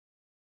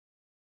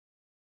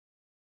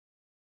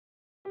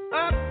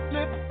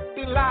Uplift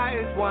the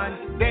lives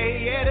one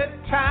day at a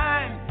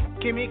time.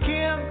 Kimmy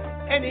Kim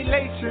and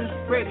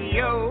Elations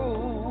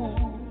Radio.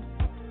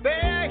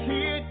 They're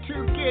here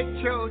to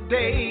get your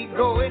day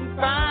going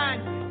fine.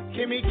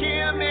 Kimmy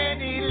Kim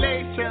and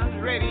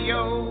Elations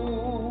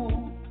Radio.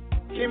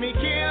 Kimmy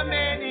Kim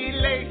and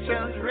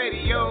Elations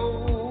Radio.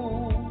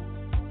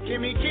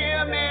 Kimmy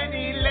Kim and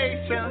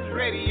Elations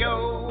Radio.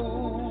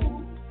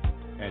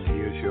 And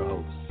here's your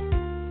host,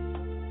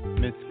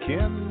 Miss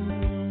Kim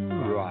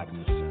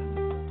Robinson.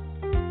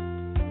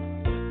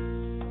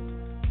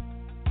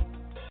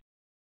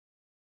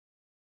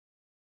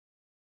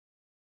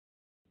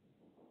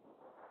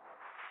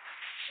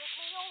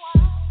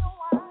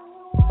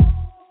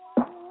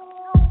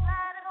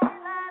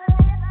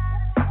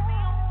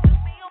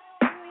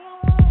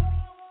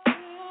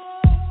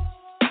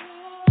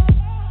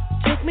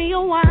 Took me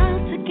a while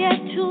to get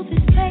to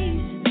this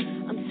place.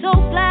 I'm so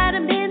glad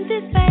I'm in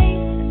this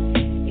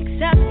space,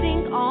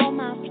 accepting all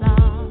my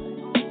flaws,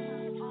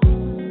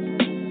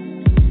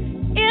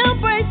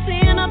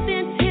 embracing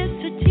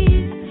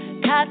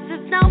authenticity, 'cause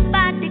there's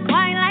nobody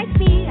quite like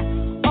me.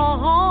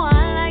 Oh,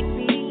 I like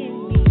being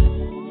me.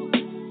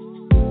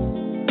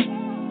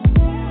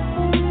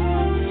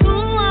 So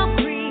I'm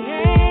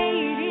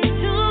created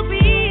to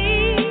be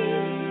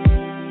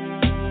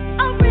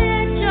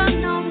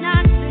original,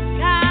 not to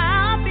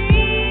copy.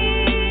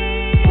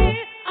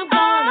 I'm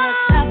gonna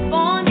tap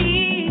on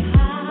me,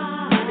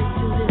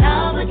 to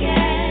love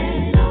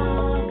again.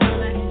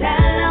 Gonna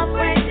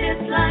celebrate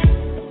this life,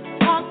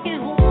 walking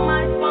who am I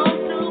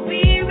supposed to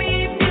be?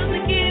 Refuse to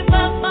give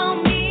up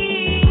on me.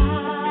 To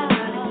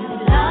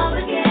love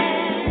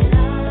again.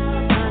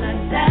 Gonna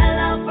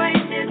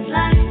celebrate this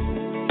life,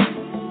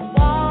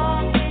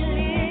 walking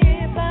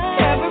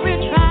liberty. Every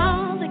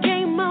trial that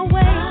came my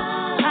way,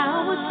 I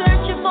was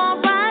searching for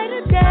a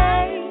brighter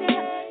day.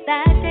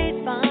 That day's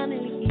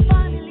finally here.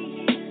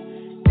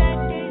 That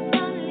day's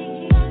finally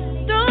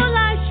here. Through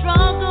life's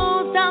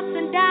struggles, ups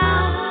and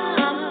downs,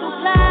 I'm so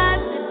glad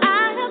that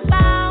I have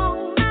found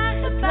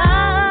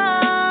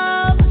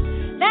love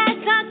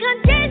that's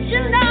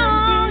unconditional.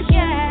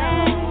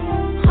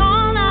 Yeah,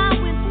 all I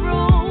went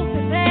through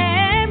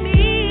prepared me.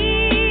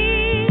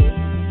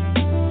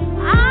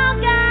 All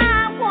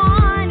God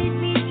wanted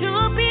me to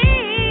be.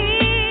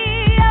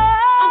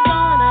 I'm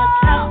gonna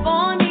tap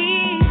on me,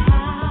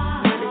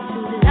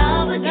 to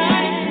love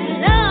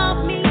again, love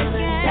me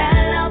again,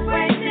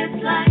 celebrate this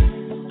life,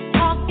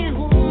 walking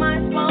who am I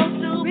supposed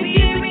to be?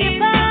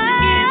 Refuse to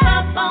give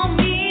up on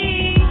me.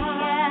 To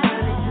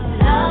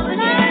love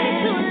again,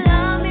 to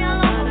love me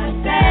alone,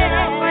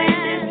 celebrate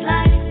this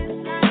life,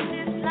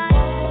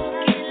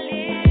 walking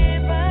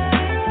liberty.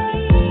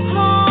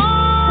 Oh,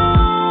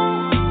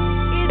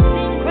 it's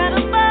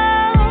incredible.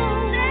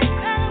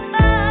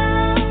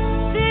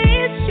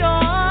 This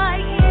joy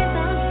is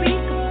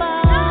unspeakable.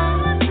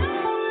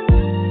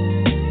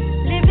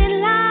 Living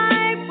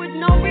life with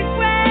no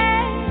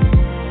regrets.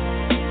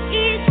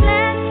 Each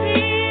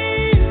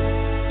blessing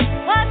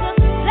was a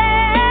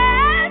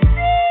blessing.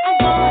 I'm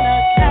gonna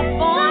tap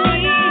on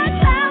me,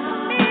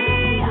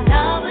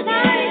 love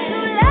again,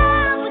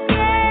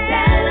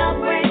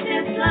 celebrate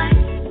this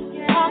life,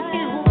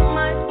 walking who am I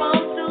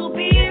supposed to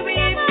be?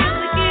 Refuse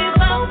to give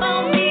up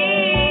on me.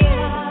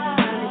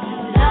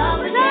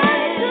 Love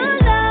again,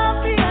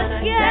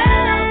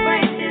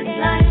 celebrate this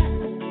life,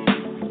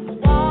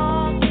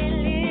 walking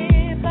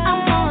liberty. I'm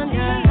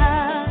gonna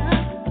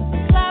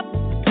clap,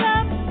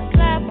 clap,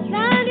 clap,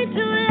 learning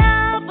to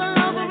love all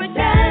over again.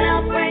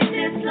 Celebrate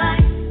this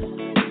life.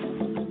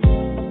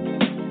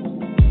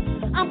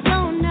 I'm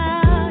gonna,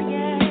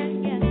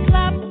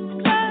 clap,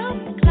 clap,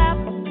 clap,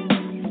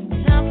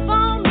 clap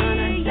for me.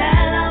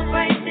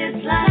 Celebrate this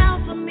life. Clap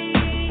for me.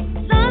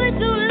 Learning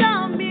to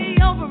love me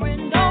over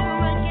and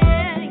over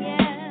again.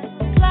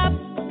 Yeah. Clap,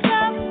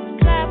 clap,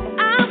 clap.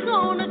 I'm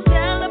gonna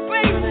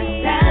celebrate me.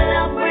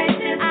 Celebrate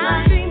this life.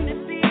 I'm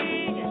dreaming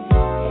big.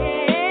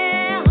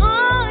 Yeah.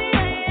 Oh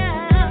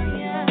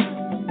yeah.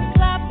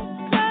 Clap,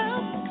 clap,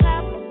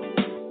 clap.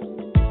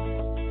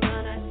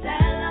 Gonna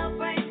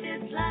celebrate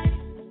this life.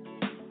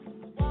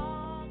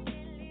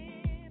 Walking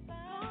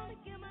liberty.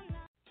 Give my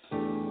life.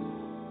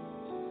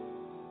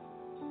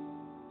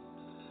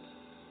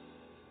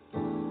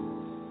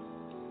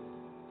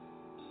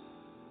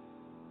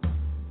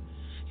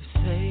 You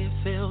say you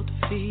feel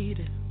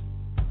defeated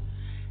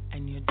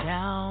and you're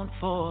down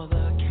for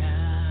the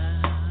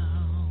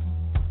count.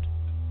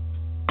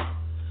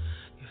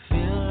 You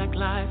feel like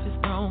life has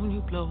thrown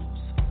you blows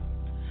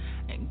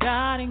and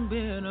God ain't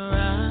been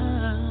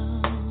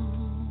around.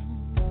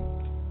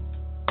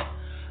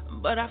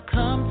 But I've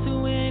come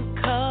to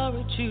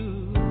encourage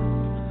you,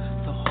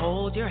 so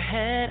hold your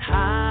head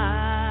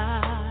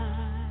high.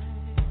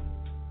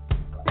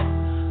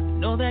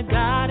 Know that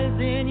God is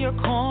in your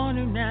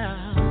corner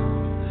now.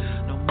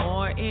 No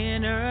more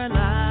inner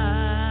lies.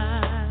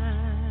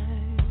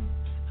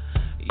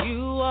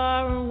 You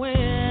are a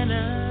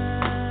winner.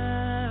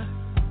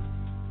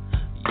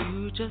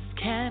 You just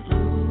can't lose.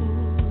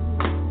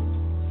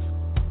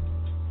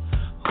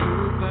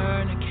 Who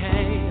burn a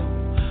cave?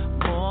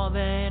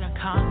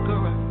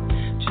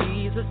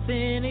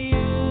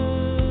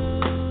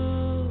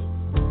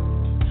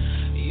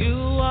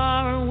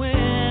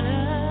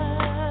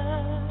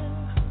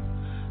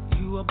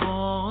 were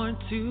born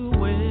to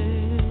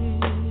win.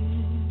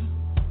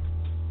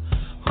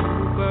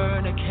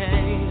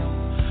 Overcame,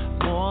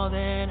 more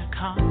than a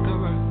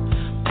conqueror,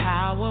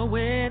 power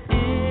within.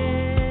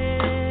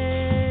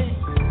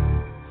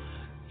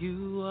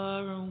 You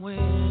are a winner.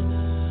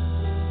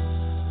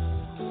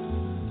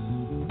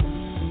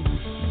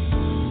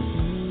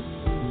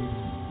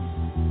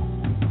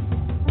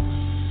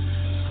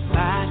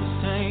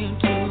 Somebody's saying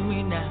to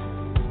me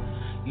now,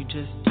 you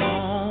just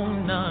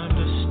don't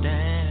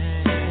understand.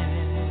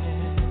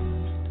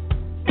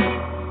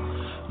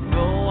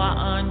 No,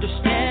 I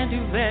understand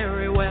you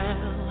very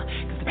well,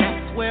 'cause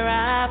that's where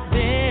I've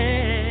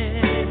been.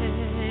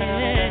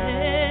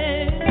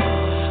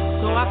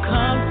 So I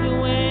come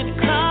to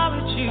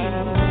encourage you,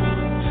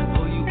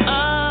 pull you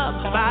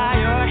up by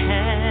your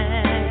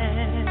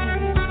hand.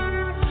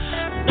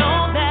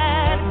 Know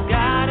that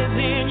God is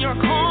in your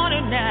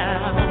corner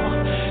now.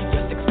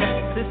 Your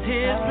success is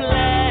His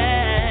plan.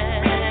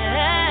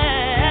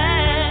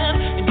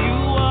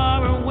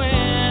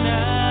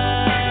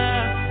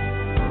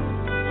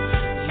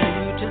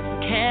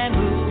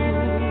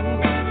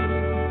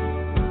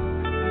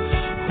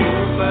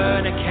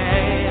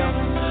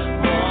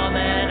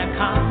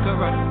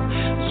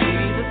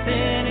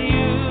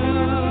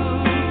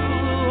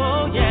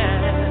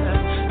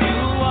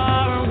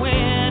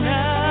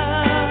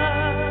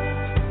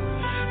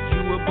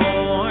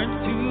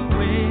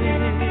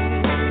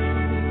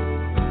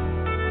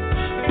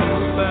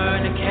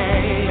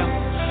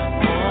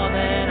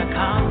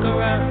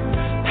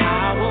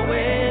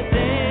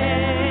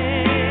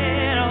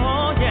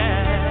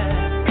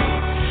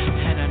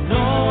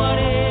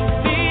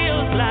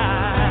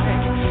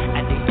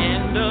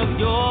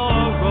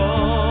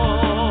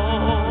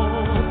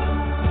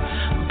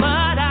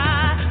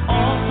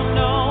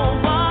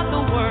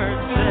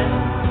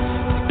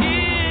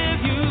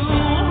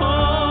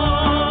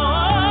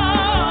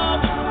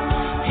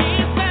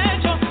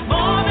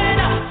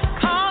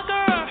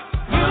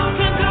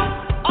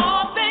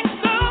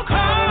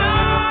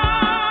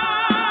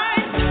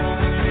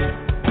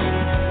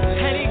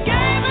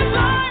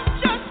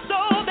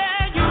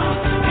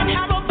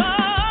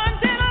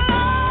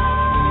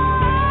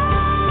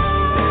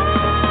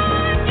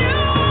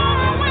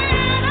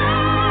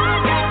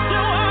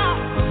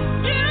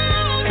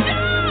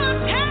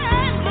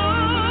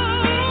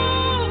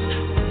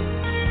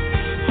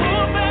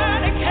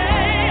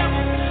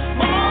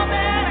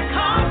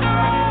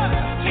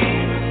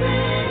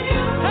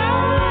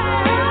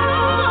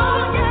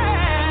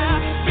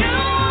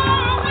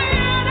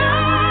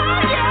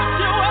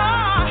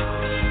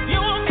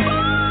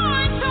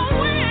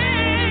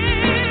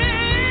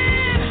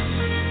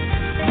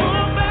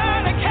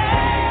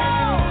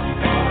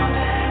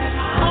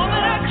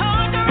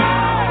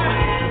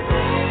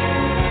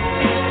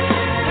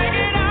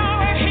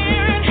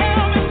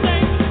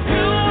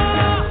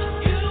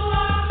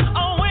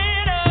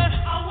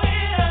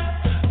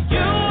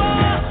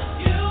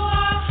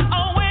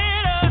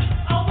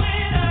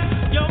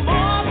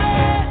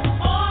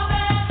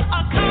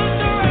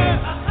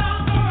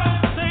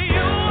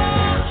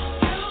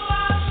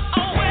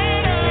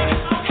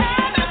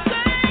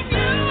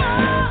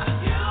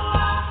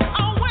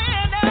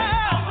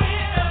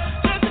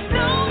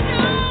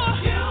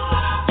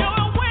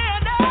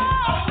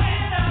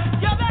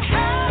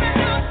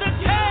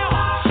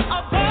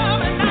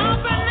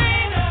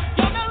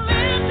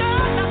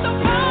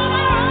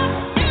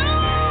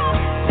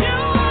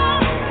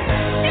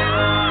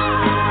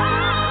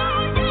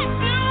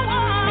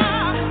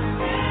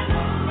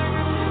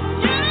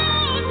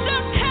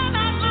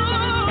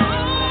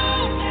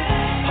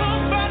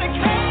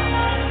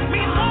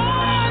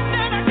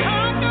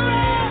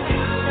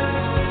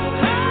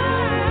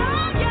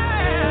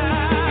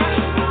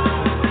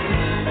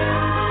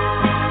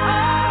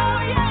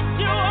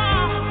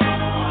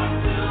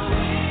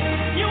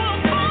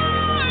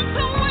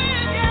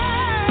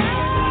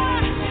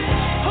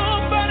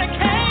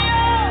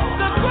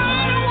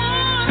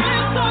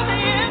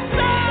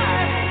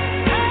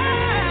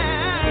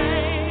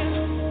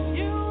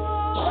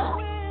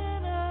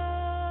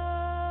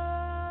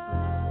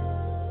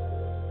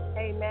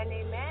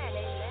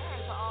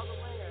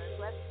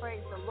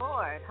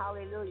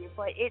 Hallelujah.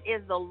 For it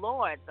is the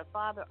Lord, the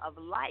Father of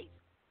life.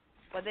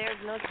 For there is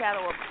no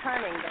shadow of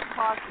turning that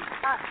causes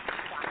us to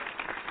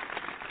triumph.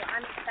 So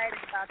I'm excited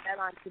about that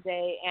on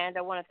today, and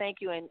I want to thank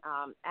you and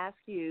ask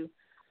you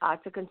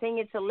to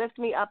continue to lift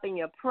me up in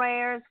your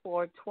prayers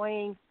for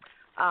for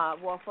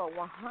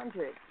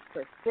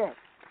 100%,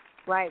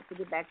 right, to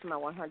get back to my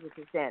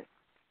 100%.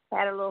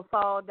 Had a little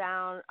fall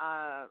down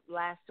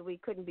last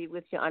week, couldn't be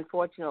with you,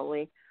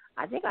 unfortunately.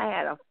 I think I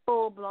had a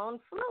full-blown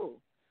flu.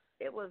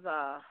 It was,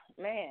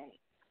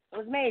 it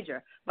was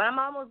major. But I'm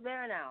almost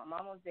there now. I'm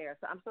almost there.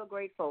 So I'm so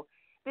grateful.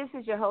 This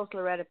is your host,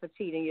 Loretta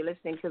Petit, and you're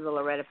listening to the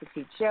Loretta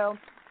Petit Show,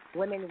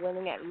 Women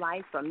Winning at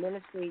Life from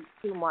Ministry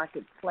to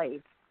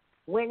Marketplace.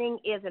 Winning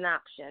is an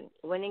option.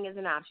 Winning is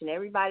an option.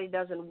 Everybody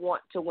doesn't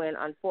want to win.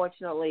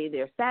 Unfortunately,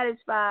 they're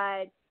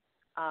satisfied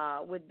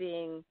with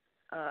being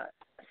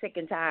sick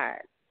and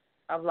tired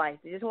of life.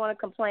 They just want to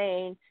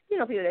complain. You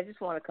know, people that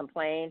just want to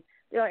complain.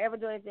 They don't ever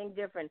do anything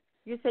different.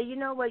 You say, you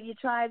know what, you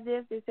tried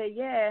this? They say,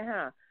 yeah,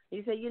 huh?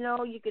 You say, you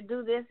know, you could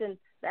do this and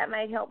that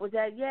might help with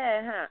that.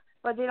 Yeah, huh?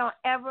 But they don't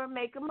ever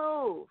make a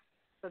move.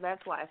 So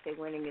that's why I say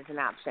winning is an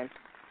option.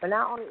 But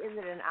not only is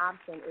it an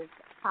option, it's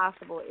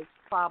possible, it's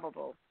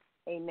probable,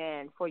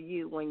 amen, for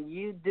you when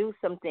you do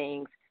some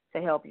things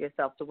to help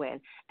yourself to win.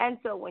 And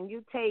so when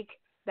you take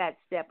that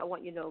step, I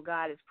want you to know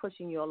God is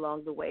pushing you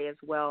along the way as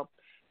well.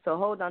 So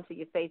hold on to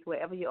your faith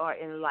wherever you are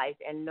in life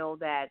and know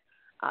that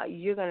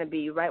you're going to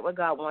be right where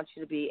God wants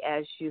you to be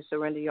as you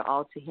surrender your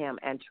all to Him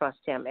and trust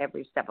Him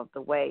every step of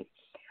the way.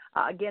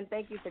 Again,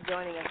 thank you for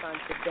joining us on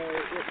today.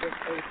 It is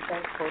a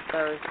thankful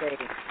Thursday.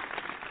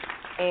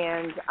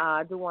 And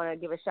I do want to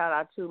give a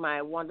shout-out to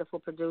my wonderful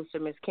producer,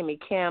 Miss Kimmy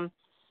Kim,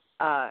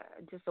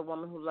 just a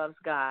woman who loves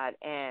God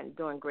and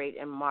doing great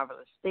and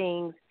marvelous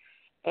things.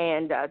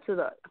 And to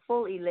the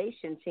full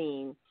Elation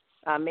team,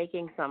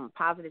 making some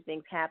positive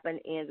things happen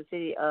in the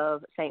city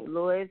of St.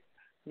 Louis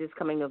this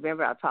coming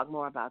November. I'll talk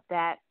more about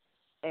that.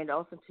 And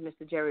also to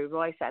Mr. Jerry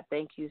Royce, I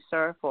thank you,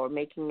 sir, for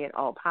making it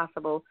all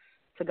possible.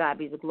 To God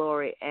be the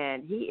glory.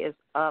 And he is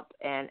up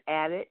and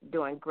at it,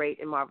 doing great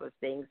and marvelous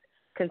things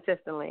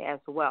consistently as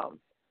well.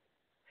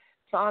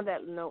 So on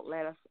that note,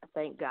 let us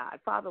thank God.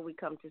 Father, we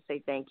come to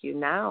say thank you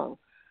now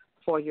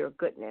for your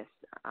goodness.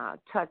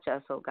 Touch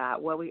us, oh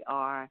God, where we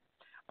are.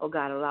 Oh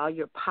God, allow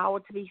your power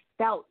to be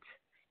felt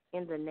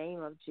in the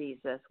name of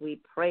Jesus.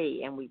 We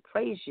pray and we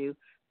praise you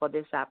for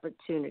this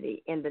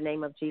opportunity. In the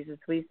name of Jesus,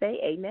 we say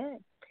amen.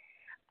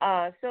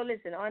 So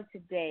listen, on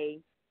today,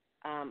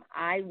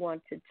 I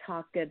want to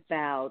talk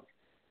about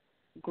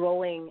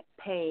growing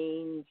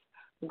pains.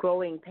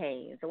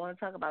 I want to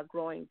talk about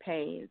growing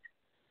pains.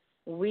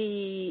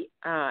 We,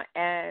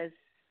 as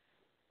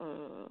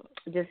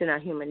just in our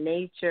human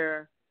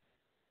nature,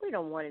 we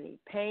don't want any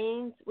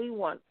pains. We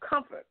want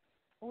comfort.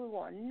 We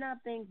want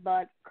nothing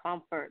but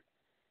comfort.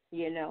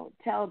 You know,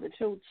 tell the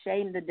truth,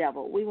 shame the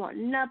devil. We want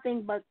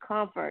nothing but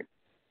comfort.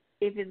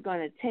 If it's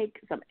going to take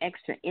some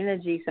extra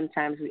energy,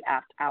 sometimes we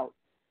opt out.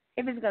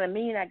 If it's going to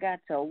mean I got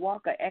to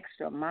walk an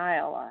extra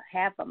mile or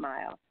half a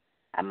mile,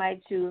 I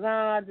might choose,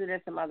 I'll do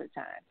that some other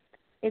time.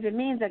 If it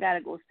means I got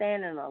to go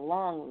stand in a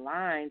long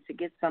line to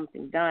get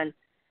something done,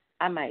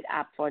 I might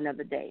opt for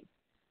another day.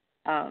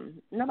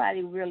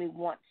 Nobody really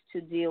wants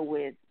to deal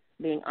with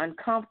being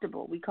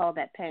uncomfortable. We call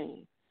that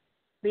pain.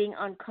 Being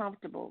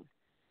uncomfortable.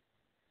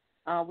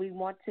 We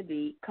want to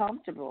be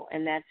comfortable,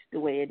 and that's the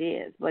way it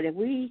is. But if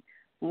we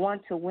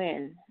want to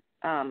win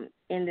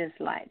in this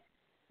life,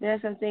 there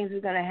are some things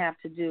we're going to have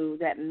to do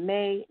that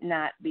may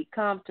not be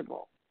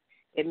comfortable.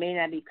 It may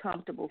not be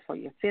comfortable for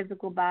your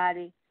physical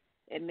body.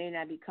 It may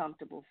not be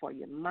comfortable for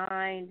your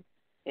mind.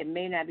 It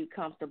may not be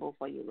comfortable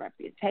for your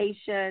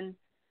reputation.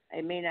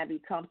 It may not be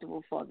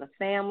comfortable for the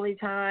family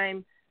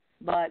time.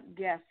 But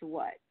guess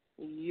what?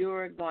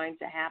 You're going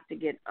to have to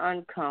get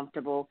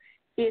uncomfortable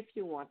if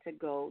you want to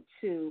go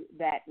to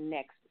that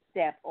next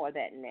step or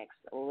that next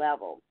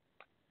level.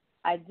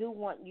 I do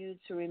want you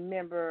to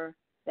remember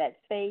that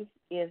faith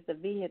is the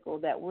vehicle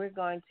that we're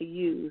going to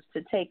use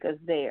to take us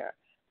there,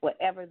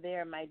 whatever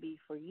there might be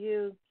for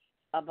you.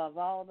 Above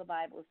all, the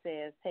Bible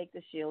says, take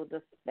the shield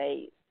of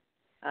faith.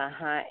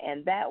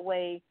 And that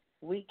way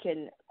we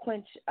can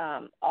quench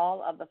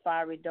all of the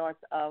fiery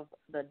darts of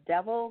the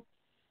devil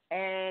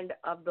and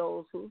of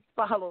those who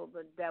follow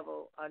the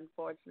devil,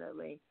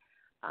 unfortunately.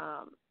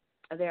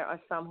 There are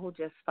some who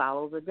just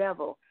follow the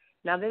devil.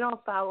 Now, they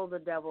don't follow the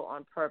devil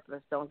on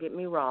purpose. Don't get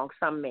me wrong.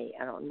 Some may.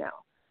 I don't know.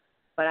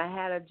 But I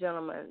had a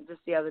gentleman just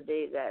the other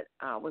day that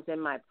was in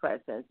my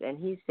presence, and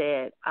he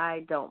said,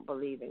 I don't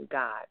believe in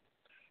God.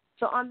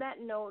 So on that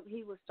note,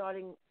 he was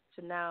starting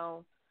to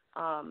now,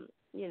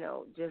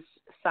 just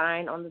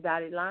sign on the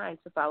dotted line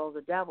to follow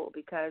the devil,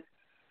 because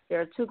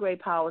there are two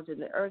great powers in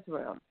the earth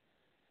realm.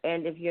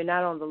 And if you're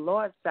not on the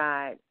Lord's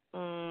side,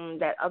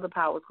 that other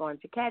power is going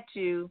to catch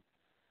you,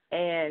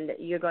 and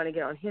you're going to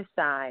get on his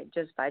side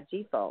just by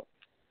default.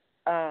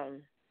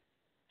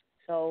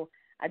 So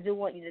I do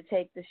want you to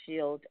take the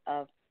shield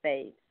of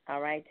faith,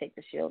 all right? Take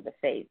the shield of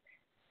faith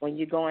when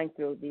you're going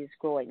through these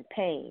growing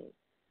pains.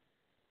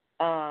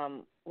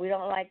 We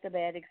don't like the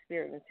bad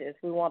experiences.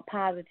 We want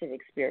positive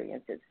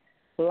experiences.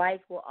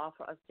 Life will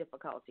offer us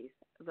difficulties.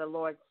 The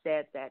Lord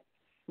said that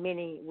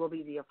many will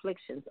be the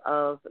afflictions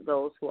of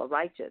those who are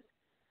righteous.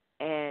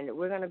 And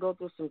we're going to go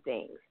through some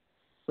things.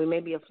 We may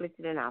be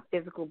afflicted in our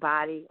physical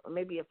body, or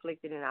maybe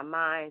afflicted in our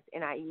minds,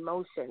 in our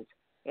emotions,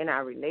 in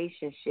our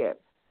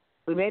relationships.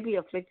 We may be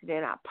afflicted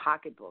in our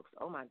pocketbooks.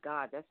 Oh, my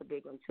God, that's a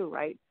big one too,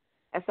 right?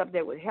 That's up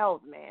there with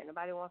health, man.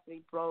 Nobody wants to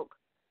be broke,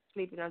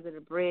 sleeping under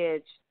the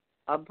bridge,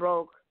 or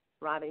broke,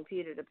 robbing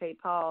Peter to pay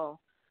Paul.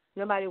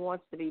 Nobody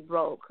wants to be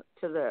broke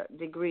to the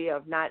degree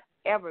of not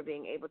ever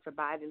being able to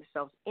buy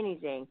themselves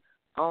anything,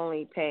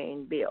 only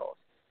paying bills.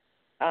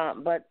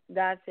 But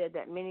God said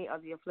that many are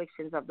the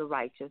afflictions of the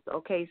righteous.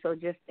 Okay, so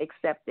just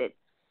accept it.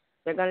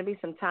 There are going to be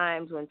some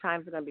times when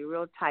times are going to be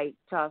real tight,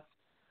 tough.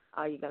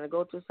 You're going to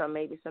go through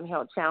maybe some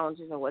health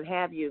challenges and what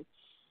have you.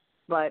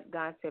 But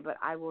God said, but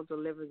I will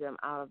deliver them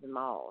out of them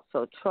all.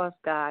 So trust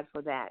God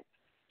for that.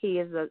 He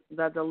is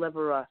the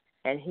deliverer,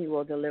 and he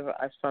will deliver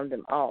us from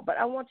them all. But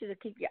I want you to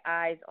keep your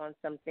eyes on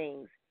some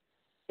things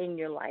in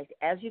your life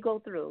as you go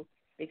through,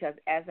 because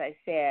as I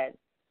said,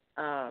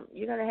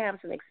 you're going to have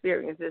some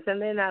experiences,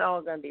 and they're not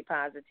all going to be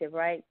positive,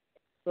 right?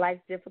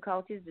 Life's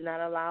difficulties do not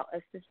allow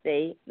us to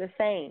stay the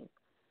same.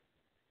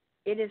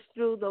 It is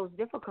through those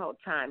difficult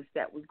times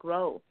that we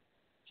grow,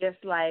 just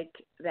like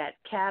that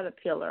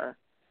caterpillar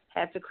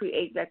had to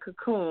create that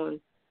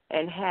cocoon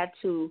and had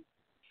to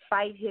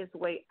fight his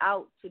way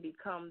out to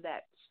become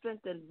that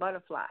strengthened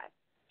butterfly,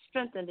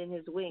 strengthened in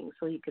his wings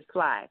so he could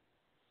fly.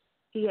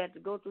 He had to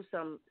go through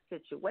some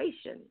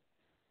situation.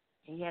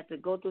 He had to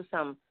go through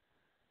some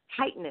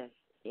tightness,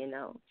 and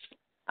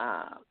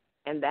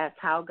that's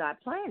how God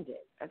planned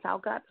it. That's how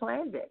God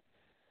planned it.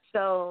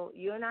 So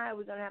you and I,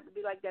 we're going to have to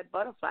be like that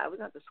butterfly. We're going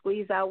to have to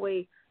squeeze our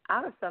way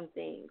out of some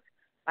things.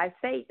 By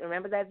faith,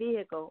 remember that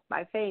vehicle,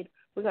 by faith,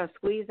 we're going to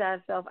squeeze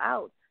ourselves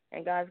out,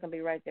 and God's going to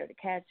be right there to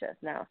catch us.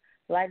 Now,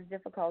 life's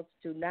difficulties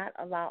do not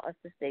allow us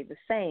to stay the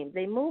same.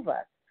 They move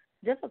us.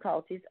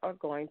 Difficulties are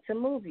going to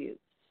move you.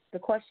 The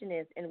question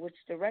is, in which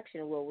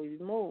direction will we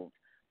be moved,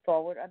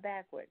 forward or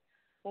backward?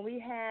 When we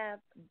have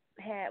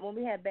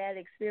bad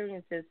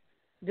experiences,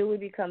 do we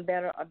become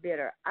better or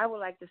bitter? I would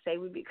like to say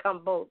we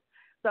become both.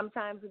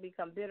 Sometimes we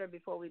become bitter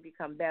before we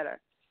become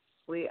better.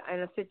 We are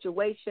in a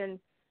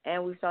situation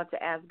and we start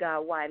to ask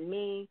God, why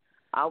me?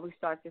 We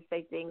start to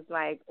say things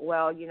like,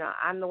 well,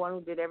 I'm the one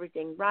who did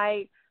everything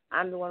right.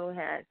 I'm the one who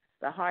had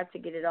the heart to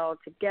get it all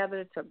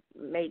together, to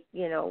make,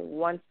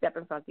 one step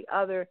in front of the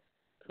other,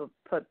 to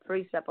put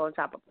precept on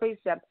top of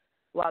precept,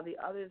 while the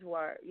others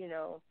were,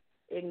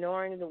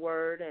 ignoring the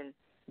word and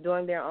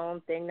doing their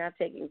own thing, not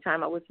taking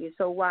time out with you.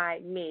 So why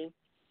me?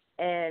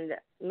 And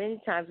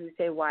many times we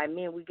say, why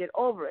me? And we get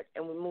over it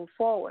and we move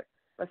forward.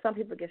 But some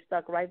people get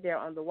stuck right there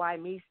on the why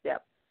me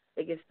step.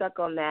 They get stuck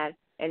on that,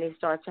 and they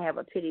start to have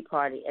a pity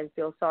party and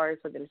feel sorry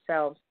for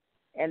themselves,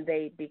 and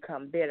they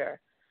become bitter.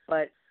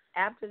 But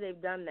after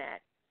they've done that,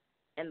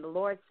 and the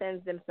Lord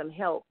sends them some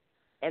help,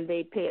 and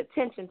they pay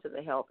attention to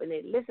the help, and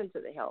they listen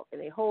to the help,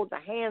 and they hold the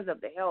hands of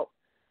the help,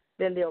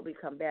 then they'll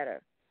become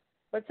better.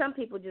 But some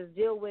people just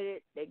deal with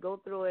it, they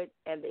go through it,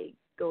 and they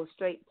go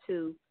straight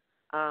to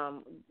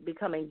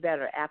becoming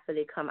better after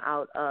they come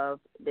out of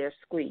their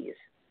squeeze.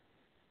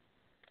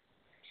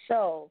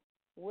 So,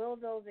 will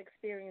those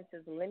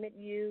experiences limit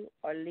you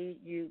or lead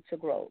you to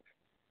growth?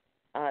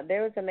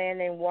 There was a man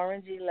named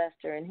Warren G.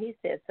 Lester, and he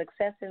said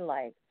success in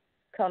life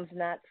comes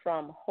not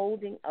from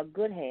holding a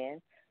good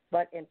hand,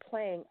 but in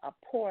playing a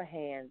poor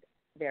hand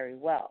very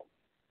well.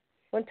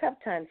 When tough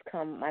times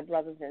come, my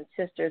brothers and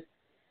sisters,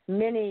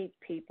 many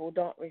people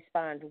don't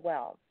respond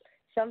well.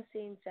 Some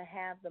seem to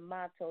have the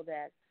motto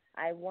that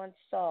I once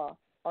saw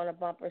on a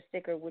bumper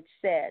sticker, which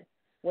said,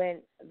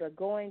 when the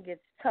going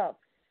gets tough,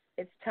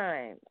 it's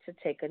time to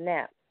take a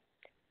nap.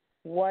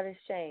 What a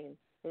shame.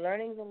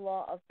 Learning the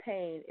law of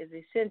pain is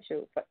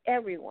essential for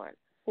everyone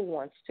who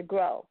wants to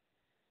grow.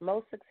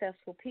 Most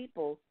successful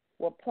people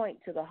will point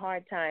to the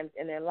hard times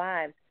in their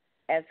lives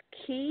as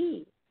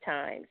key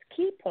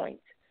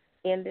points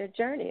in their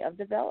journey of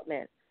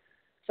development.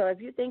 So if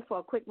you think for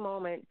a quick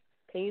moment,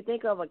 can you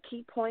think of a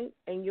key point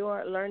in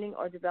your learning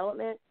or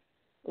development?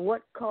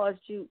 What caused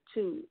you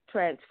to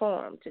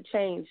transform, to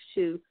change,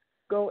 to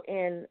go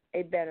in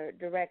a better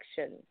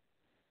direction?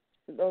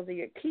 Those are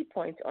your key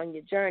points on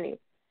your journey.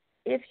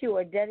 If you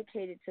are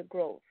dedicated to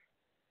growth,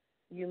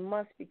 you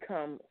must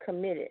become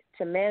committed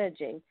to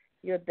managing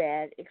your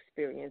bad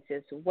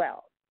experiences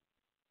well.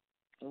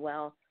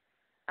 Well,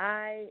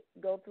 I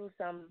go through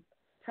some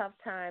tough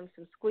times,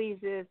 some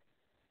squeezes,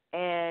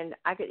 and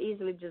I could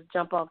easily just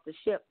jump off the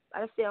ship.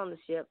 I stay on the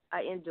ship.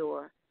 I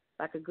endure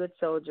like a good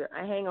soldier.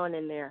 I hang on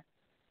in there.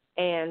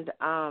 And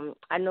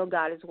I know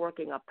God is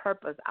working a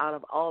purpose out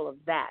of all of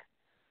that.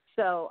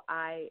 So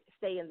I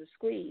stay in the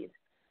squeeze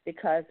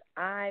because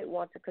I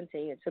want to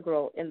continue to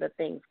grow in the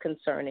things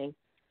concerning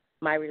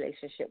my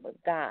relationship with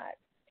God.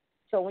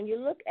 So when you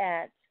look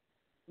at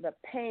the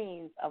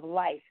pains of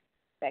life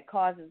that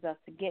causes us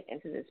to get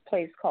into this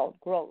place called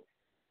growth,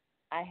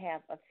 I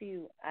have a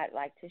few I'd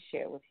like to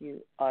share with you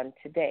on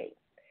today.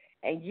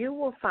 And you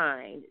will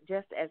find,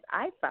 just as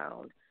I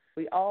found,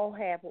 we all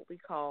have what we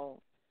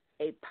call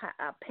a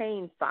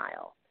pain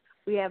file.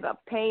 We have a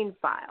pain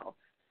file,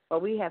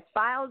 but we have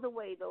filed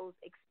away those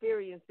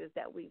experiences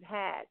that we've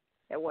had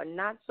that were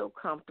not so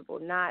comfortable,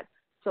 not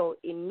so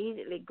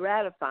immediately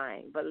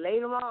gratifying, but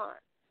later on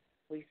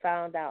we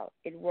found out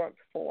it worked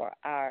for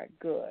our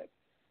good.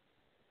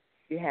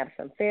 You have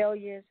some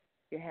failures,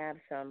 you have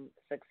some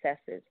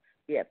successes,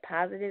 you have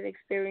positive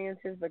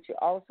experiences, but you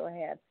also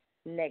have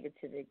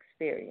negative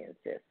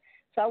experiences.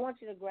 So I want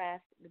you to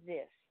grasp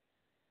this.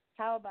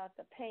 How about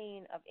the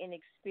pain of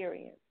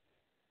inexperience?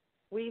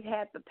 We've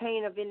had the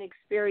pain of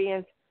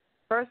inexperience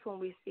first when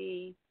we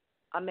see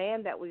a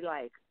man that we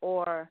like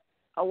or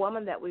a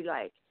woman that we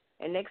like.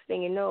 And next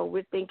thing you know,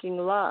 we're thinking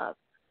love.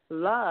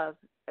 Love,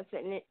 that's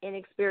an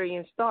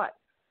inexperienced thought.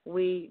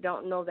 We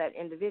don't know that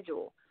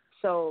individual.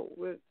 So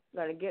we're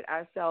going to get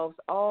ourselves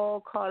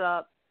all caught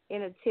up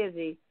in a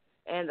tizzy,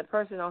 and the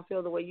person don't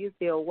feel the way you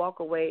feel, walk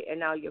away, and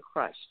now you're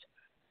crushed.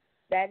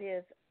 That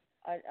is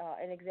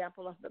an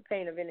example of the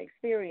pain of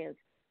inexperience.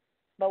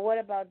 But what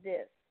about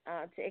this?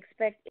 To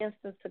expect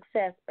instant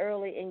success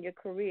early in your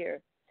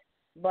career,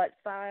 but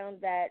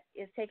found that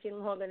it's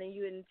taking longer than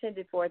you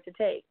intended for it to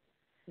take.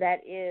 That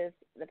is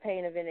the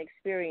pain of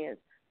inexperience.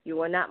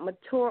 You are not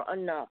mature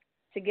enough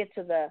to get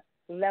to the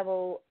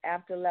level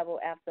after level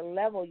after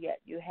level yet.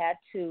 You had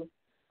to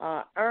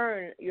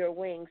earn your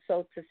wings,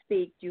 so to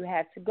speak. You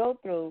had to go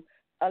through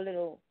a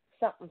little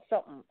something,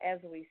 something, as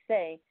we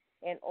say,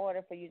 in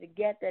order for you to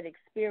get that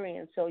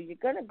experience. So you're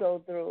going to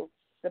go through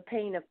the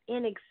pain of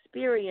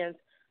inexperience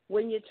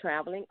when you're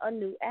traveling a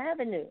new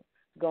avenue,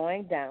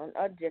 going down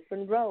a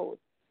different road,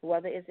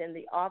 whether it's in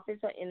the office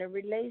or in a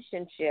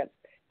relationship.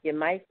 You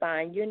might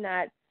find you're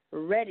not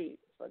ready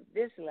for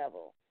this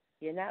level.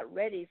 You're not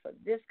ready for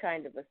this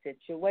kind of a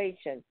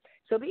situation.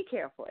 So be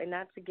careful and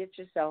not to get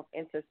yourself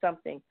into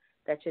something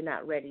that you're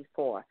not ready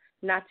for,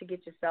 not to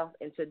get yourself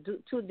into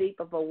too deep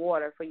of a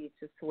water for you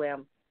to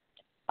swim.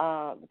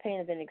 The pain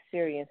of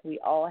inexperience, we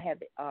all have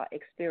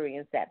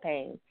experienced that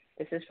pain.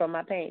 This is from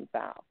my pain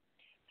file.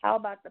 How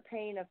about the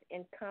pain of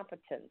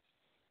incompetence?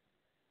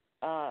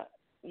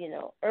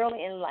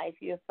 Early in life,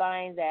 you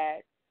find that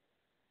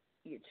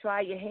you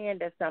try your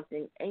hand at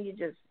something and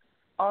you're just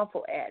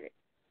awful at it.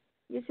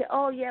 You say,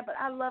 oh, yeah, but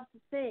I love to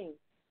sing.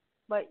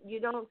 But you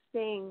don't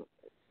sing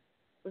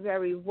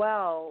very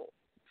well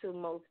to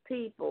most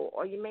people.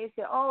 Or you may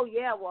say, oh,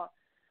 yeah, well,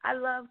 I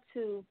love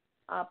to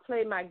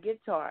play my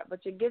guitar,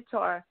 but your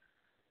guitar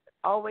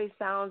always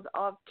sounds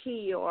off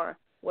key or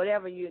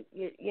whatever.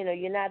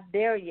 You're not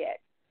there yet.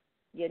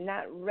 You're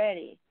not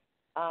ready.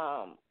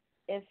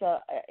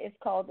 It's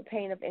called the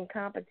pain of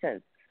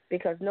incompetence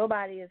because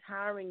nobody is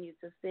hiring you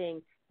to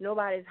sing.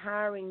 Nobody's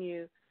hiring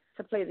you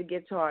to play the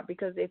guitar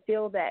because they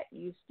feel that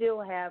you still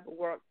have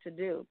work to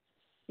do.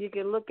 You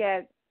can look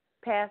at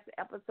past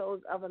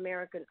episodes of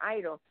American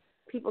Idol.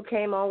 People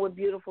came on with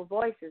beautiful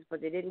voices, but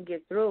they didn't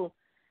get through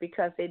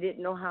because they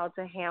didn't know how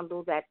to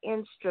handle that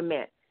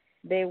instrument.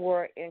 They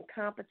were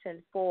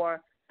incompetent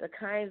for the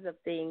kinds of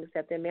things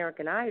that the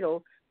American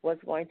Idol was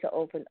going to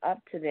open up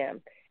to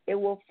them. It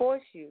will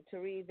force you to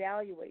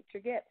reevaluate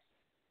your gifts.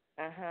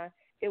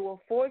 It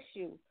will force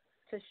you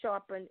to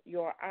sharpen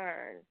your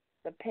iron,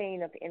 the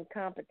pain of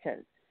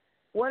incompetence.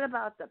 What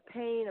about the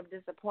pain of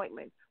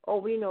disappointment? Oh,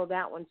 we know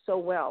that one so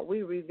well.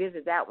 We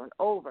revisit that one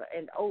over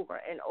and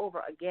over and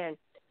over again.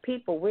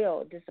 People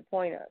will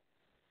disappoint us,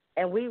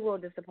 and we will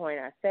disappoint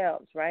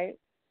ourselves, right?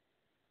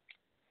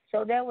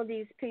 So there were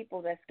these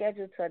people that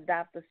scheduled to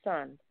adopt a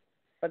son,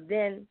 but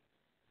then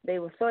they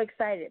were so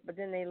excited, but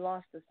then they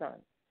lost the son.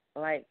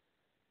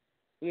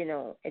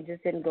 It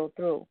just didn't go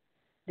through.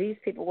 These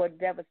people were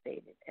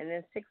devastated, and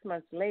then 6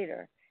 months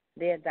later,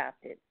 they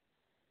adopted.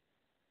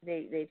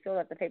 They filled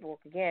out the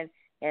paperwork again,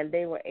 and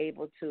they were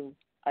able to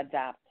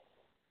adopt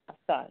a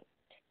son.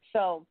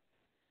 So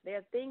there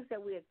are things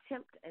that we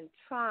attempt and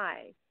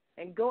try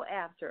and go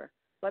after,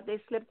 but they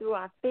slip through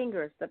our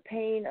fingers. The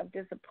pain of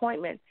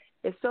disappointment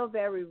is so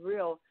very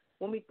real.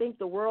 When we think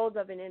the world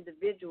of an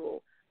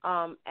individual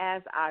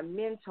as our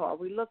mentor,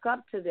 we look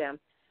up to them,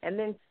 and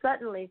then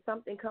suddenly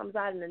something comes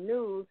out in the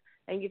news,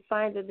 and you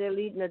find that they're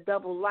leading a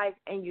double life,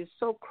 and you're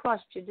so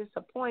crushed, you're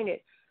disappointed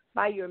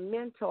by your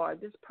mentor,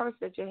 this person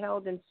that you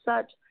held in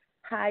such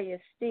high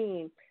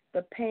esteem,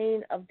 the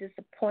pain of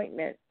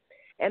disappointment.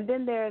 And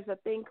then there's a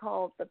thing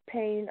called the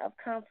pain of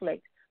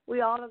conflict. We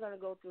all are going to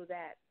go through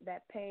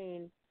that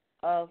pain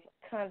of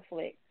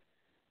conflict.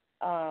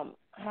 How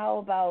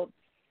about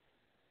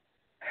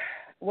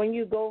when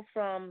you go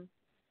from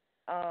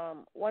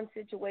one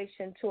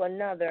situation to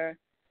another,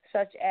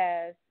 such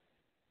as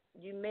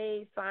you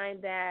may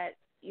find that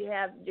you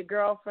have your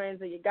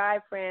girlfriends or your guy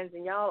friends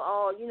and y'all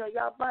all,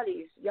 y'all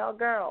buddies, y'all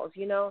girls,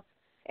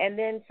 and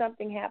then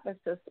something happens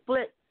to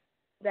split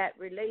that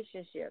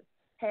relationship.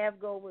 Half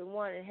go with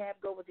one and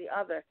half go with the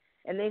other.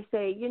 And they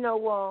say,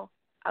 well,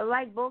 I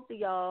like both of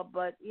y'all,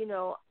 but,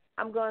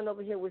 I'm going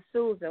over here with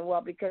Susan,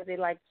 well, because they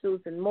like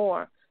Susan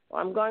more. Or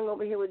I'm going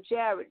over here with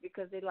Jared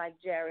because they like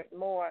Jared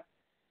more.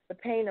 The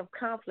pain of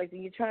conflict,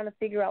 and you're trying to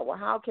figure out, well,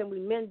 how can we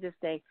mend this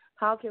thing?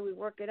 How can we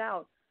work it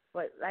out?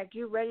 But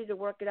you're ready to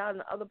work it out and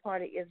the other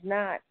party is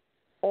not.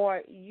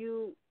 Or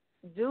you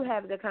do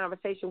have the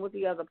conversation with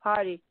the other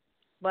party,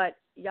 but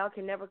y'all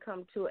can never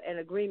come to an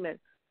agreement,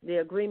 the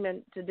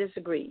agreement to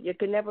disagree. You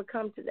can never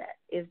come to that.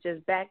 It's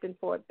just back and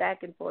forth,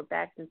 back and forth,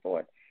 back and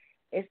forth.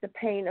 It's the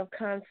pain of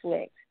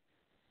conflict.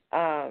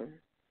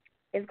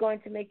 It's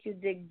going to make you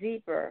dig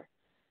deeper,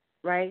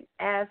 right,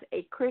 as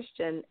a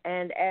Christian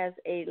and as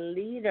a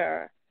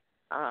leader.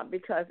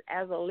 Because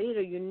as a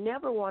leader, you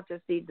never want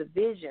to see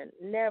division.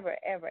 Never,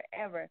 ever,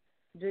 ever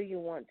do you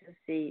want to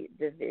see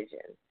division.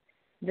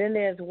 Then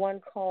there's one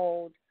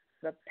called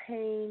the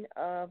pain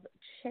of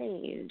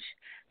change.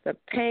 The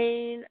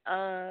pain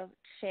of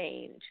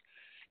change.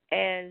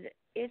 And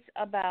it's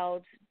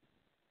about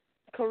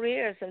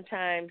careers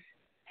sometimes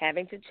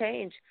having to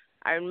change.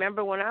 I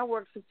remember when I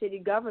worked for city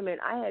government,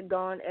 I had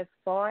gone as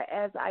far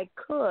as I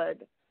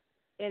could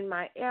in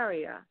my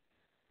area.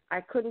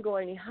 I couldn't go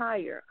any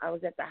higher. I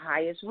was at the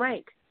highest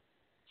rank.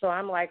 So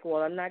I'm like,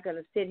 well, I'm not going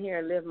to sit here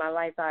and live my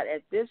life out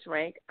at this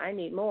rank. I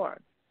need more.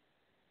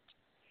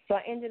 So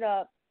I ended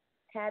up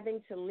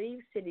having to leave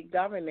city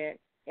government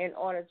in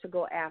order to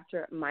go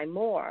after my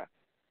more,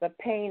 the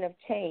pain of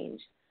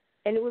change.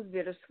 And it was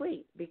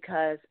bittersweet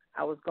because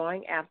I was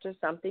going after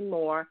something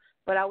more,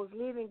 but I was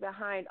leaving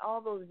behind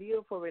all those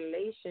beautiful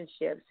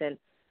relationships and,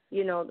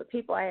 you know, the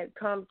people I had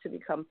come to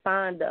become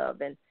fond of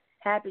and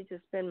happy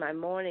to spend my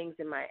mornings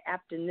and my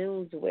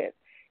afternoons with.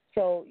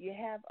 So you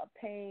have a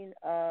pain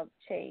of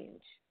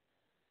change.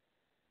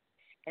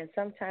 And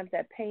sometimes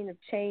that pain of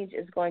change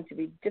is going to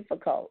be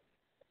difficult,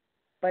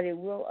 but it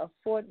will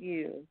afford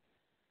you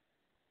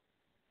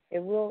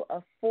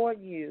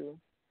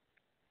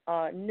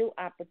new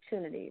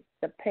opportunities,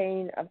 the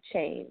pain of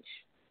change.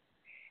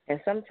 And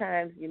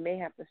sometimes you may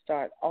have to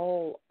start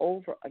all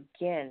over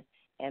again,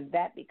 and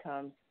that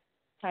becomes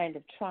kind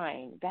of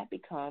trying. That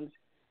becomes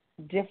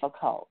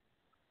difficult.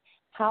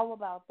 How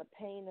about the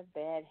pain of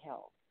bad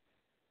health?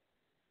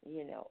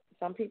 You know,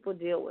 some people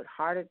deal with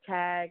heart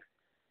attacks,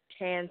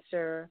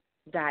 cancer,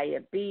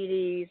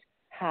 diabetes,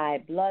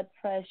 high blood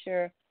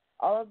pressure.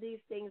 All of these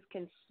things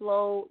can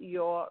slow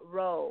your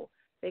roll.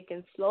 They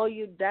can slow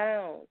you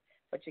down,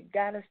 but you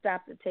got to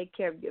stop to take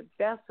care of your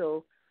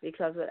vessel,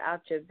 because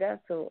without your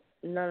vessel,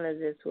 none of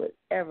this would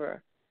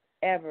ever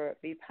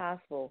be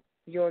possible.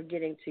 You're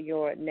getting to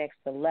your next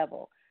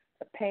level.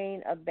 The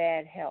pain of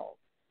bad health.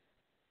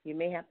 You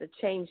may have to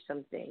change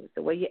some things,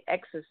 the way you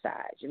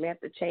exercise. You may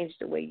have to change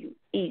the way you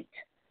eat.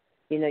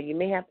 You know, you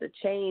may have to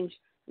change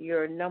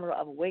your number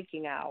of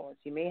waking hours.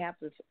 You may have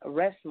to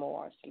rest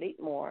more, sleep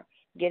more,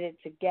 get it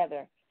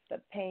together.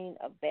 The pain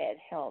of bad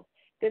health.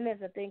 Then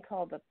there's a thing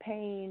called the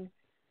pain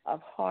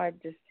of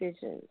hard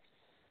decisions.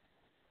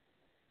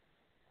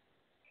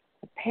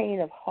 The pain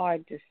of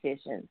hard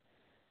decisions.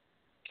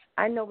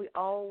 I know we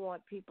all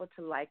want people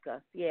to like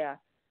us. Yeah,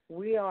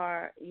 we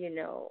are, you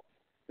know,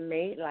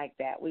 made like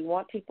that. We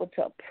want people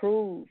to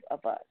approve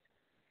of us.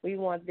 We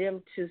want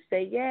them to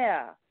say,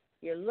 yeah,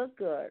 you look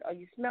good, or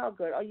you smell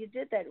good, or you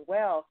did that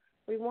well.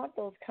 We want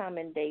those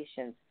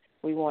commendations.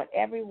 We want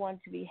everyone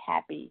to be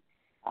happy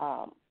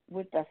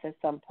with us at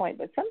some point.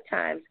 But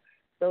sometimes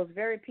those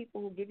very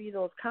people who give you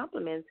those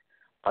compliments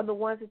are the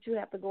ones that you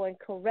have to go and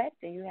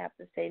correct, and you have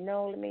to say,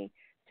 no, let me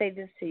say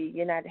this to you.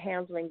 You're not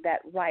handling that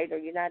right, or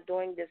you're not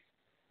doing this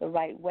the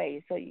right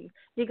way. So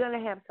you're going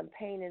to have some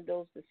pain in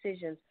those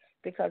decisions,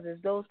 because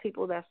it's those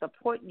people that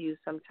support you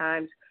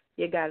sometimes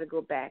you got to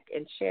go back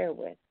and share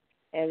with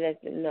and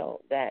let them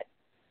know that,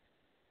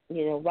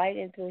 you know, right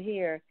into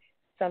here,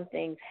 some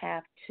things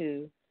have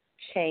to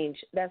change.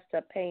 That's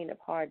the pain of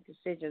hard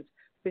decisions.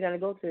 We're going to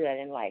go through that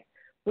in life.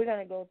 We're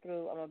going to go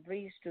through, I'm going to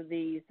breeze through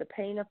these, the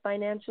pain of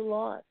financial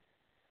loss.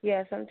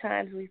 Yeah,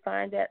 sometimes we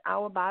find that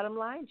our bottom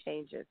line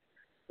changes.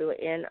 We were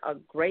in a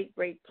great,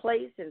 great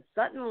place, and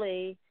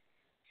suddenly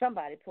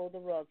somebody pulled the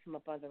rug from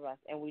up under us,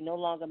 and we no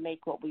longer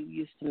make what we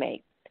used to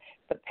make.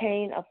 The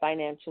pain of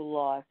financial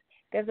loss.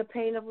 There's a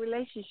pain of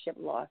relationship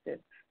losses.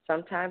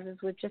 Sometimes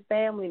it's with your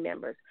family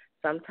members.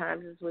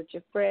 Sometimes it's with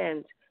your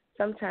friends.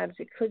 Sometimes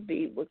it could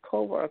be with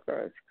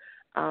coworkers.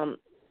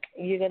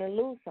 You're going to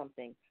lose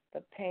something.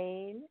 The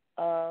pain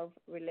of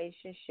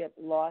relationship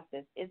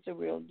losses. It's a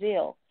real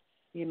deal.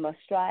 You must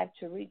strive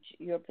to reach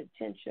your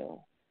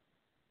potential.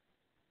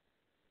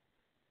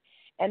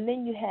 And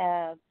then you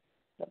have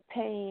the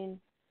pain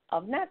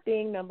of not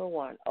being number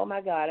one. Oh,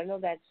 my God, I know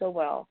that so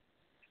well.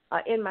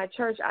 In my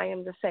church, I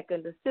am the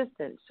second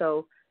assistant.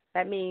 So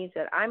that means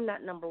that I'm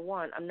not number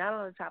one. I'm not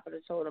on the top of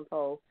the totem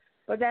pole.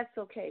 But that's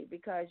okay,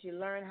 because you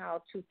learn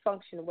how to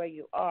function where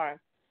you are.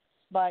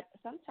 But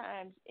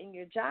sometimes in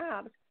your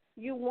jobs,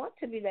 you want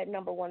to be that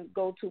number one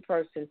go-to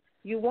person.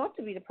 You want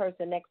to be the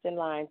person next in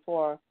line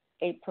for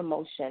a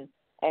promotion.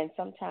 And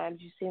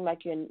sometimes you seem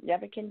like you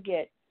never can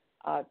get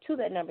to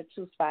that number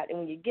two spot. And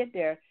when you get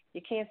there,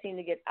 you can't seem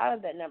to get out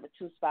of that number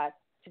two spot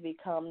to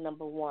become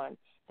number one.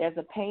 There's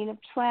a pain of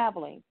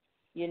traveling.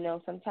 You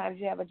know, sometimes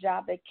you have a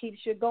job that keeps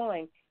you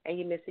going, and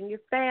you're missing your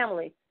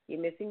family.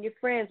 You're missing your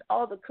friends,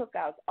 all the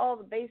cookouts, all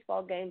the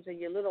baseball games of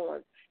your little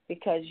ones,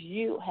 because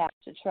you have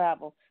to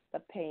travel.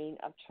 The pain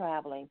of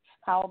traveling.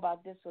 How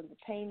about this one? The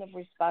pain of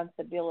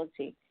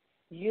responsibility.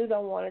 You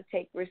don't want to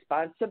take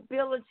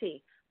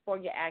responsibility for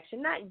your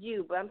action. Not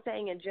you, but I'm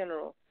saying in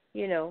general.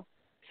 You know,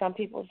 some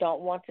people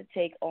don't want to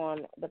take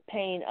on the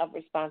pain of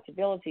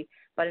responsibility.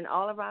 But in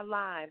all of our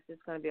lives,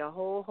 it's going to be a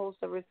whole host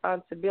of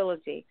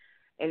responsibility,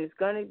 and it's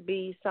going to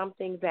be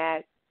something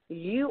that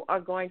you are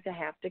going to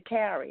have to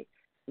carry.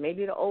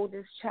 Maybe the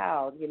oldest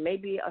child. You may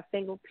be a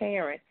single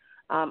parent.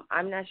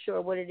 I'm not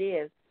sure what it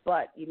is,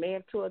 but you may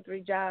have 2 or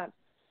 3 jobs,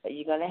 but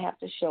you're going to have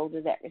to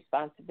shoulder that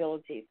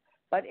responsibility.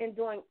 But in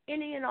doing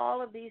any and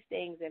all of these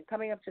things and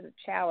coming up to the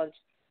challenge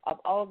of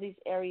all of these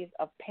areas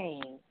of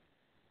pain,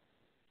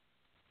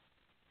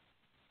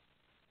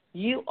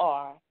 you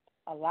are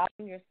allowing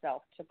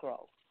yourself to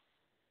grow.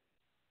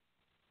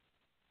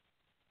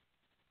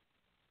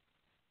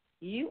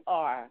 you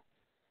are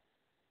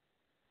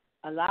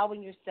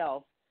allowing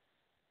yourself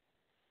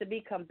to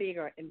become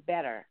bigger and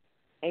better.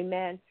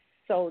 Amen.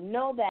 So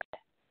know that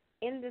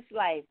in this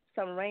life,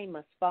 some rain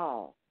must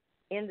fall.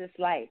 In this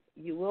life,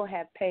 you will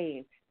have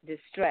pain,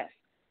 distress.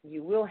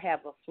 You will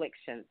have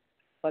affliction.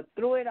 But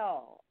through it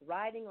all,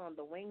 riding on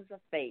the wings of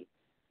faith,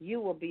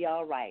 you will be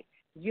all right.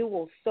 You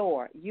will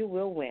soar. You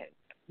will win.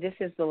 This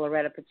is the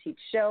Loretta Petit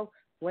Show,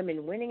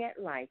 Women Winning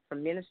at Life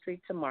from Ministry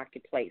to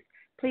Marketplace.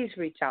 Please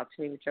reach out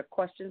to me with your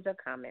questions or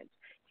comments.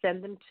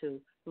 Send them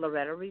to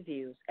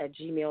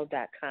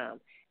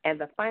LorettaReviews@gmail.com. And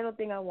the final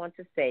thing I want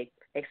to say,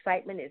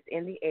 excitement is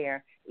in the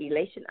air.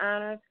 Elation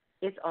Honors,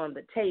 it's on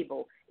the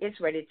table. It's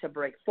ready to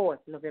break forth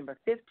November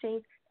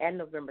 15th and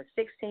November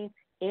 16th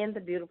in the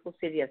beautiful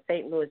city of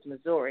St. Louis,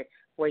 Missouri,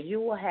 where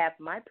you will have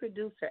my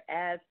producer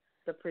as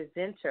the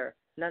presenter,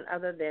 none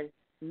other than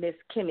Miss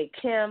Kimmy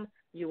Kim.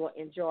 You will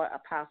enjoy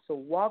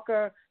Apostle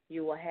Walker.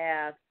 You will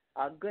have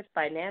good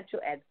financial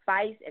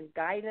advice and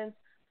guidance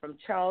from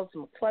Charles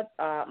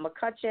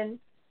McCutcheon.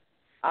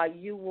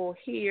 You will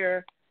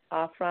hear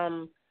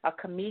from a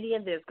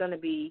comedian. There's going to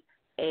be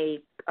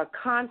a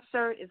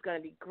concert. It's going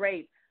to be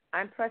great.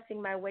 I'm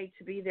pressing my way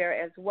to be there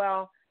as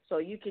well, so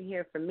you can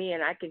hear from me,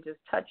 and I can just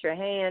touch your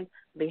hand,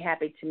 be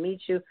happy to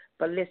meet you.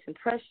 But listen,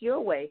 press your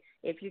way.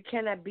 If you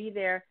cannot be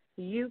there,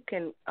 you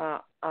can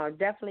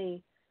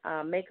definitely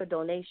make a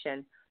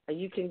donation.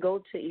 You can go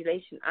to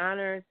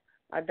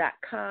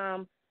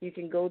elationhonors.com. You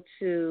can go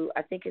to,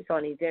 I think it's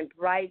on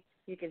Eventbrite.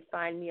 You can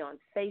find me on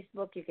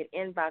Facebook. You can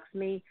inbox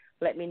me.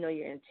 Let me know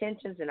your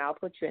intentions, and I'll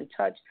put you in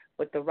touch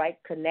with the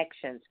right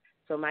connections.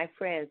 So, my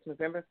friends,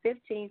 November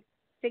 15th,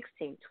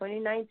 16th,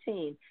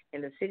 2019,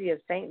 in the city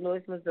of St.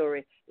 Louis,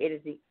 Missouri, it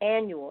is the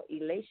annual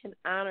Elation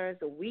Honors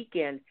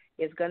Weekend.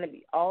 It's going to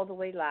be all the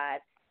way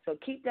live. So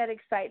keep that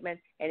excitement,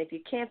 and if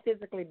you can't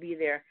physically be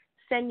there,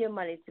 send your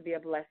money to be a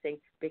blessing,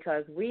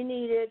 because we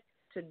need it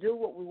to do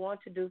what we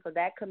want to do for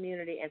that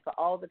community and for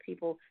all the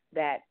people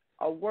that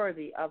are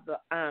worthy of the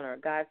honor.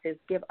 God says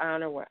give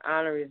honor where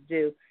honor is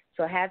due.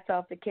 So hats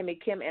off to Kimmy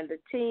Kim and the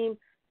team.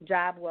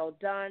 Job well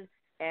done,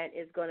 and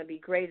it's going to be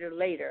greater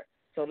later.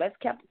 So let's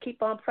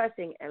keep on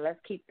pressing, and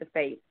let's keep the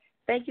faith.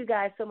 Thank you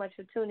guys so much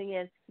for tuning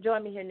in.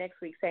 Join me here next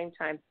week, same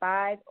time,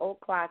 5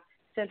 o'clock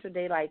Central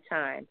Daylight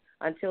Time.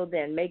 Until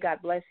then, may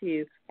God bless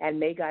you, and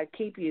may God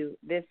keep you.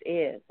 This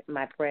is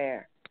my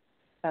prayer.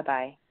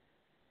 Bye-bye.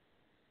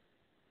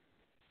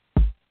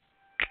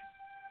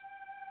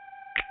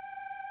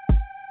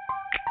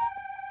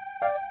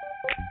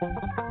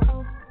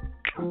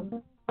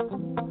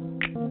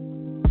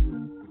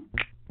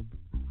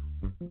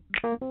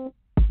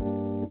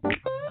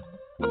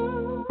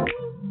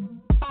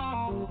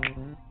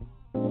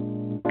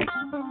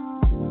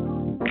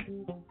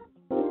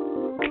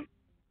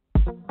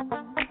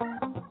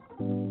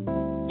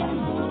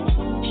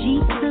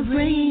 Sheets of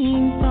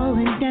rain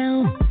falling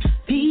down,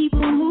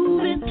 people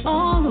moving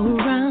all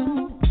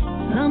around.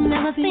 Some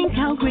never think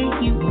how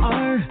great you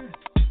are.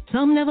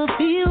 Some never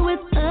feel with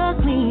a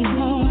clean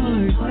heart.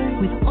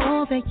 With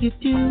all that you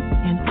do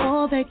and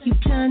all that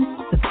you've done,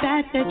 the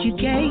fact that you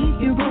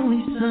gave your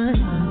only son,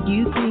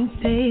 you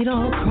think they'd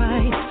all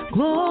cry,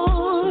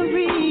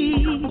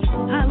 glory,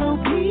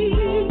 hallowed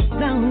be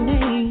thy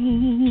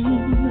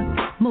name,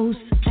 most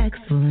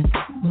excellent,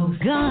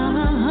 most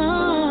God.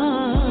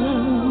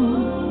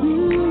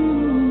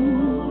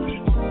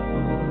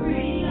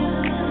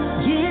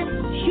 Yes,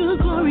 you're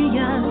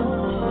glorious.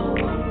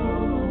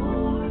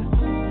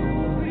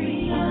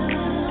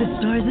 The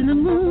stars and the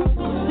moon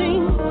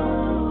sing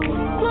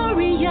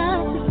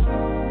glorious.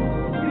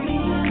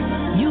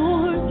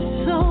 You're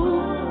so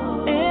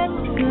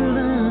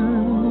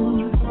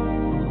excellent.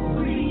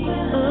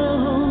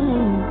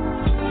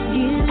 Oh,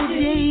 in a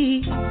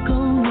day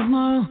gone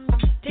tomorrow,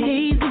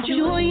 days of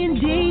joy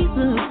and days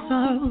of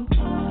sorrow.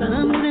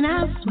 Some living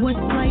out what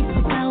life's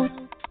about.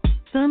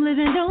 Some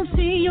living don't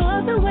see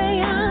other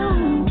way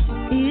out.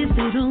 If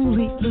they'd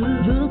only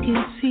look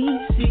and see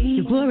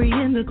your glory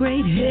in the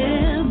great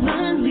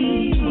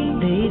heavenly,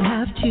 they'd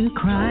have to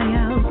cry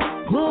out,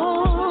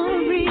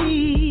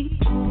 glory,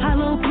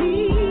 hallowed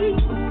be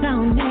thy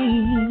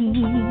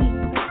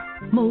name,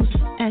 most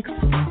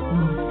excellent,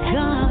 most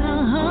God.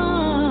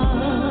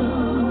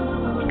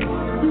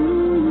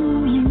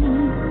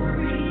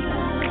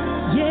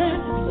 Yes,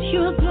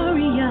 you're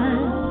glorious.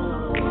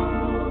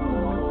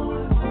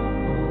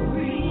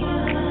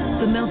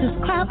 The mountains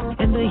clap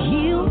and the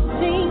hills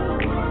sing.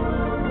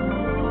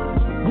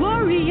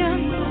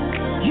 Glorious,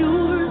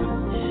 you're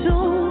so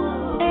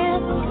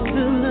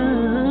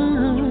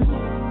excellent.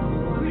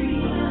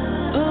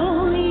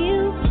 Oh,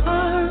 you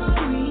are.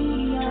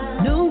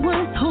 No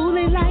one's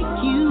holy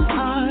like you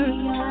are.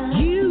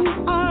 You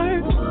are.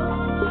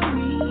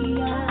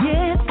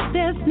 Yes,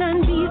 there's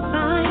none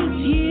besides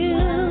you.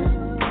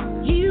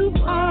 You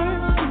are.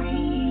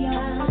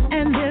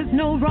 And there's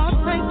no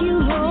rock like you,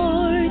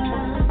 Lord.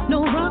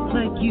 No rock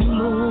like you,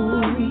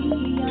 Lord.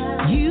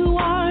 You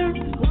are.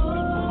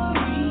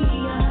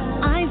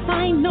 I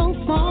find no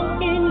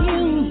fault in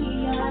you.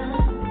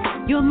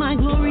 You're my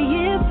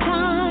glorious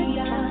God.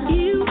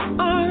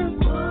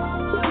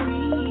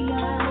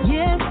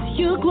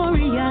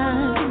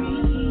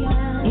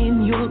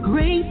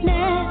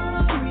 greatness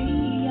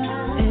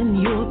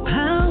and your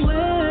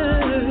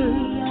power,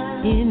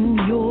 in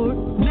your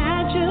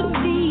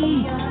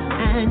majesty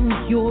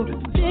and your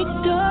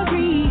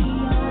victory.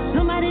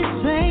 Somebody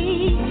say,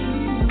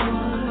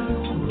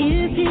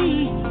 is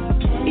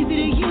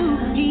it you?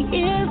 He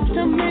is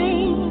the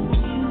main,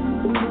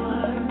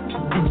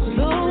 and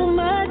so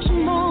much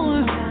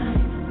more.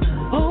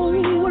 Oh,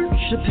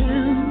 worship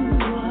him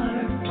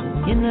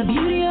in the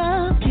beauty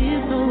of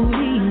his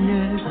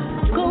holiness.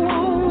 Go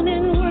on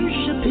and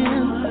worship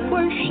him,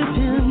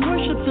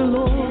 worship the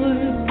Lord.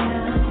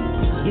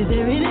 Is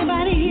there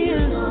anybody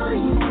here?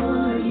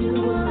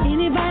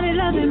 Anybody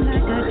love him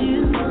like I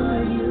do?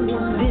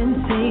 Then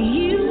say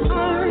you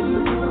are.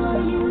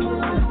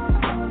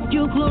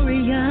 You're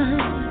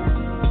glorious.